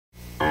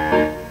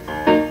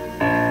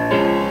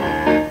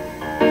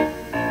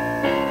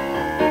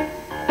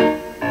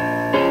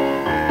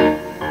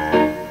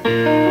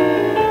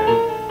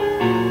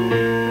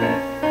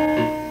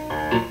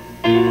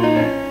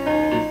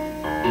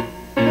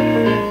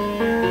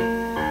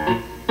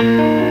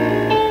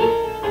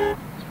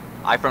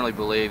I firmly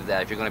believe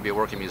that if you're going to be a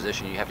working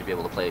musician, you have to be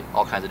able to play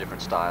all kinds of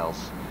different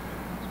styles,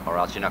 or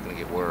else you're not going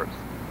to get work.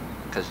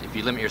 Because if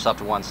you limit yourself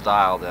to one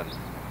style, then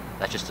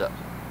that's just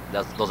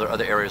those are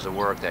other areas of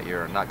work that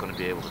you're not going to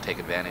be able to take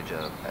advantage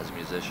of as a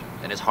musician.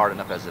 And it's hard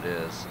enough as it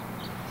is.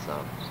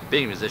 So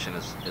being a musician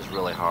is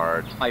really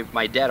hard.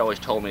 My dad always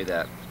told me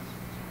that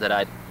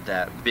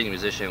being a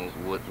musician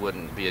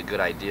wouldn't be a good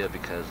idea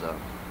because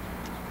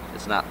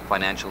it's not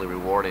financially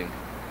rewarding.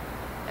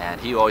 And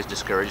he always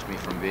discouraged me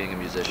from being a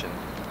musician.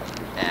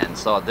 And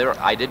so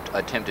I did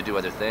attempt to do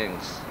other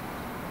things,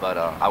 but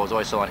I was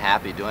always so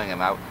unhappy doing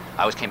them. I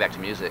always came back to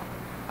music.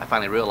 I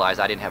finally realized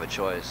I didn't have a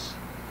choice.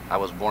 I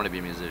was born to be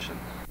a musician.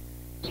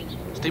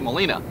 Steve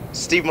Molina.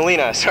 Steve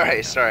Molina,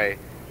 sorry.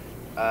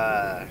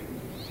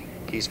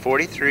 He's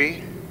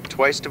 43,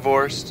 twice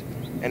divorced,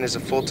 and is a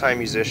full-time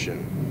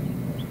musician.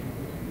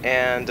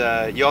 And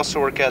you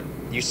also work at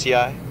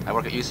UCI? I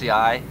work at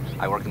UCI.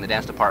 I work in the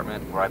dance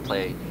department where I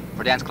play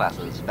for dance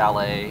classes,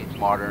 ballet,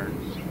 modern,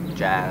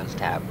 jazz,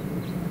 tap.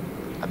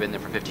 I've been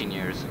there for 15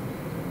 years.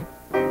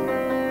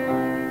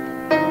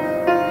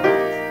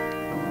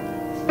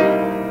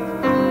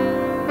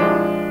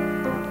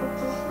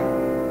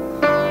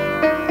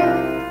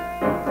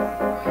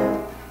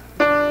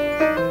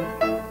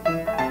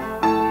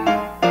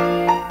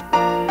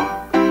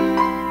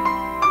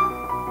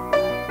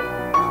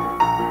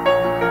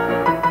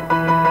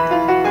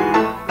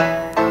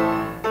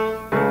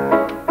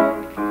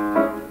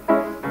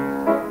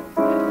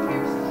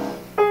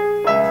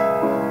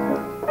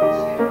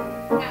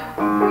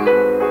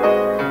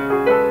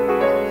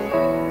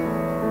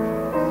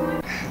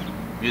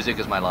 Music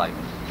is my life.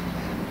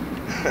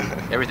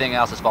 Everything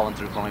else has fallen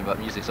through for me, but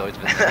music's always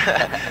been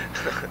there.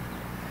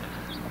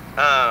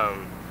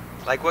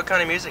 Like what kind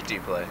of music do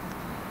you play?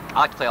 I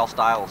like to play all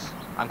styles.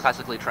 I'm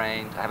classically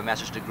trained. I have a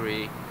master's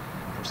degree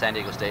from San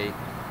Diego State.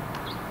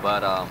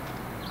 But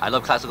I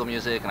love classical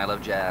music and I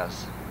love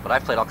jazz. But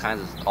I've played all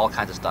kinds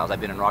of styles. I've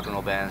been in rock and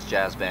roll bands,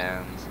 jazz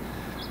bands.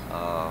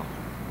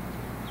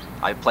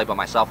 I play by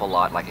myself a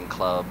lot, like in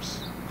clubs,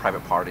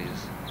 private parties.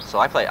 So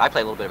I play a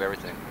little bit of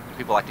everything.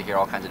 People like to hear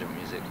all kinds of different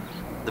music.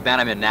 The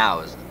band I'm in now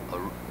is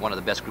one of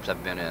the best groups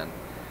I've been in.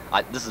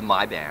 This is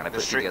my band. I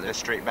put it together. The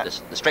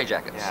Straight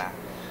Jackets. Yeah.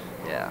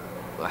 Yeah.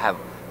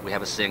 We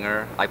have a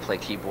singer. I play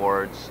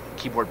keyboards,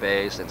 keyboard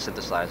bass, and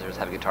synthesizers.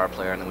 Have a guitar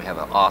player, and then we have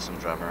an awesome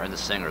drummer, and the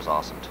singer is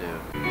awesome too.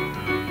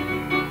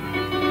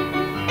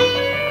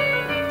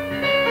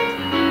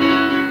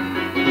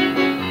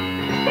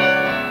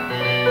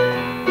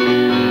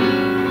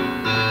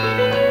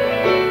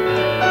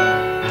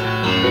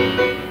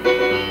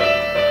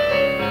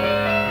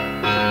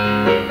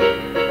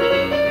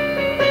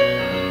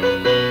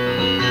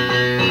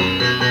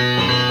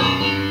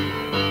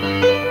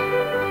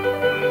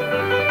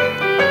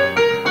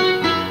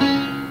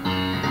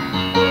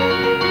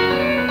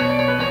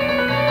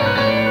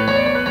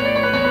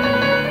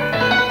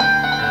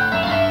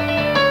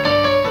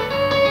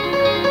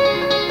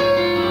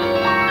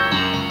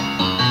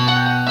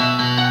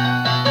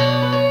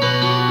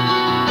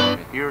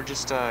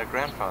 Just a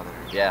grandfather.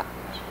 Yeah,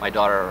 my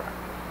daughter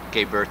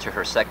gave birth to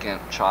her second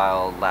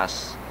child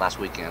last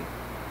weekend.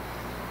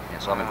 Yeah,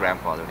 so I'm a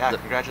grandfather. Yeah,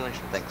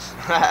 congratulations. Thanks.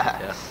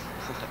 Yeah.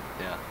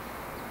 Yeah.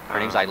 Her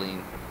name's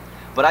Eileen.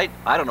 But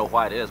I don't know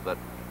why it is, but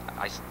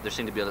there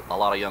seem to be a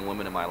lot of young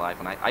women in my life,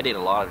 and I date a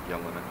lot of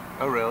young women.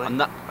 Oh, really?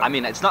 I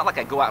mean, it's not like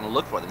I go out and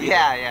look for them either.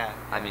 Yeah.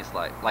 I mean, it's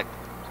like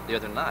the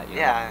other night. You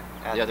know? Yeah.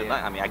 The other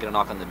night, I mean, I get a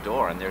knock on the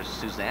door, and there's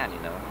Suzanne, you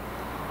know.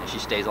 And she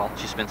spends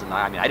the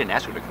night. I mean, I didn't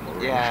ask her to come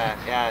over.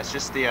 Yeah, it's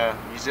just the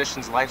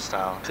musician's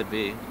lifestyle. Could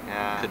be.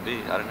 Yeah. Could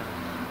be. I don't know.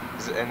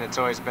 And it's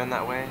always been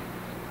that way?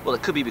 Well,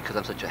 it could be because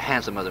I'm such a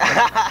handsome mother.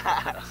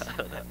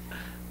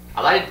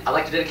 I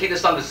like to dedicate this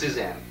song to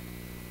Suzanne.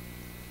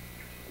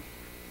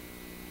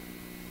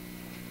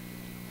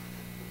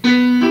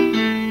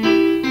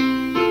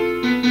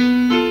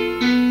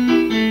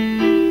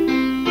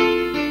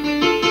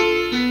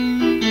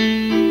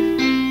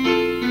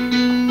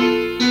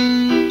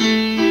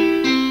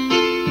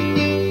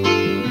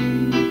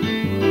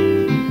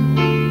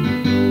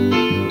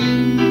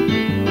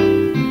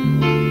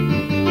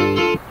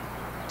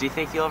 Do you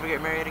think you'll ever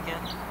get married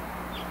again?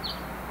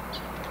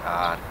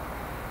 God.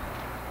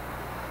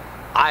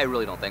 I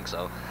really don't think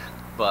so,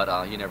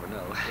 but you never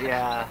know.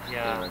 Yeah. You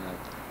never know.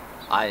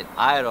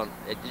 I don't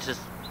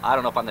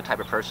know if I'm the type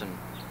of person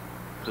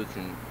who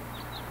can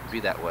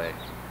be that way.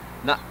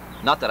 Not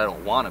that I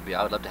don't want to be.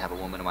 I would love to have a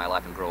woman in my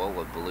life and grow old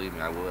with. Believe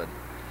me, I would.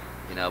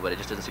 You know, but it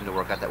just doesn't seem to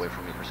work out that way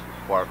for me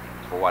for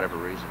whatever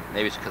reason.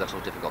 Maybe it's because I'm so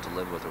difficult to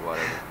live with or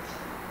whatever.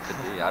 Could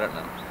be. I don't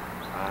know.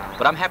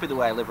 But I'm happy the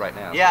way I live right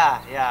now.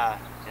 Yeah.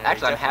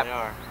 Actually,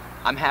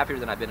 I'm happier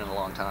than I've been in a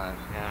long time.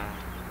 Yeah.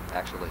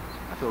 Actually,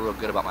 I feel real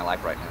good about my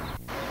life right now.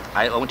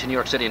 I went to New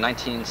York City in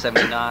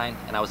 1979,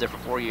 and I was there for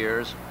 4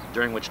 years,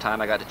 during which time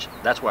I got to,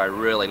 that's where I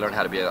really learned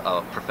how to be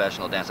a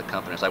professional dance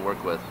accompanist. I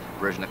worked with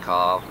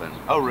Baryshnikov and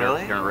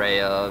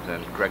Yurnerev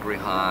and Gregory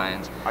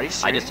Hines. Are you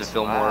serious? I did some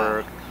film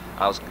work.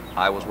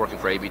 I was working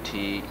for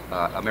ABT,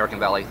 American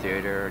Ballet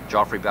Theater,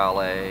 Joffrey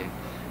Ballet,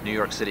 New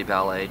York City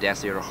Ballet,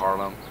 Dance Theater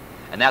Harlem,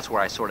 and that's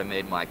where I sort of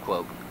made my,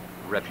 quote,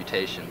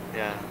 reputation.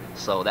 Yeah.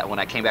 So that when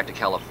I came back to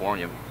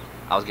California,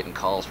 I was getting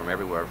calls from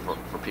everywhere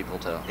for people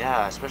to...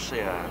 Yeah, especially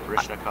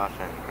Baryshnikov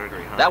and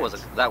Gregory Hines.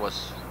 That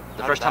was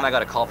the first time I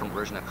got a call from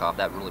Baryshnikov.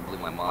 That really blew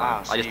my mind.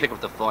 Wow, so I just picked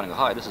up the phone and go,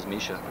 "Hi, this is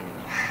Misha.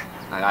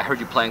 I heard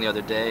you playing the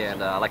other day,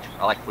 and I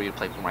like for you to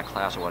play for my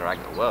class or whatever." I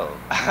go, "Whoa."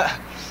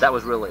 that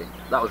was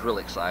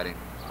really exciting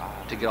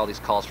to get all these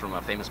calls from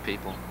famous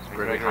people.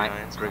 Gregory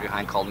Hines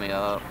called me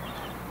up.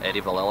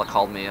 Eddie Valella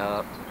called me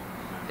up.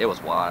 It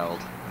was wild.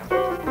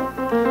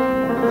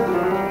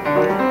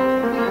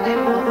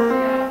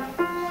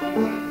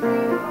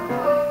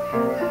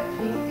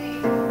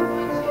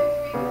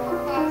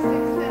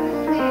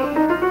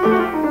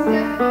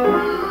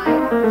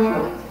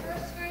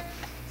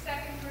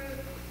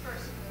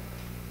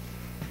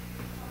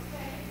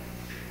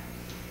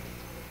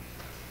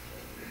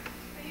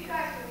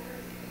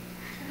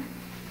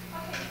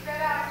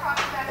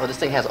 Oh, this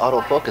thing has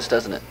autofocus,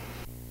 doesn't it?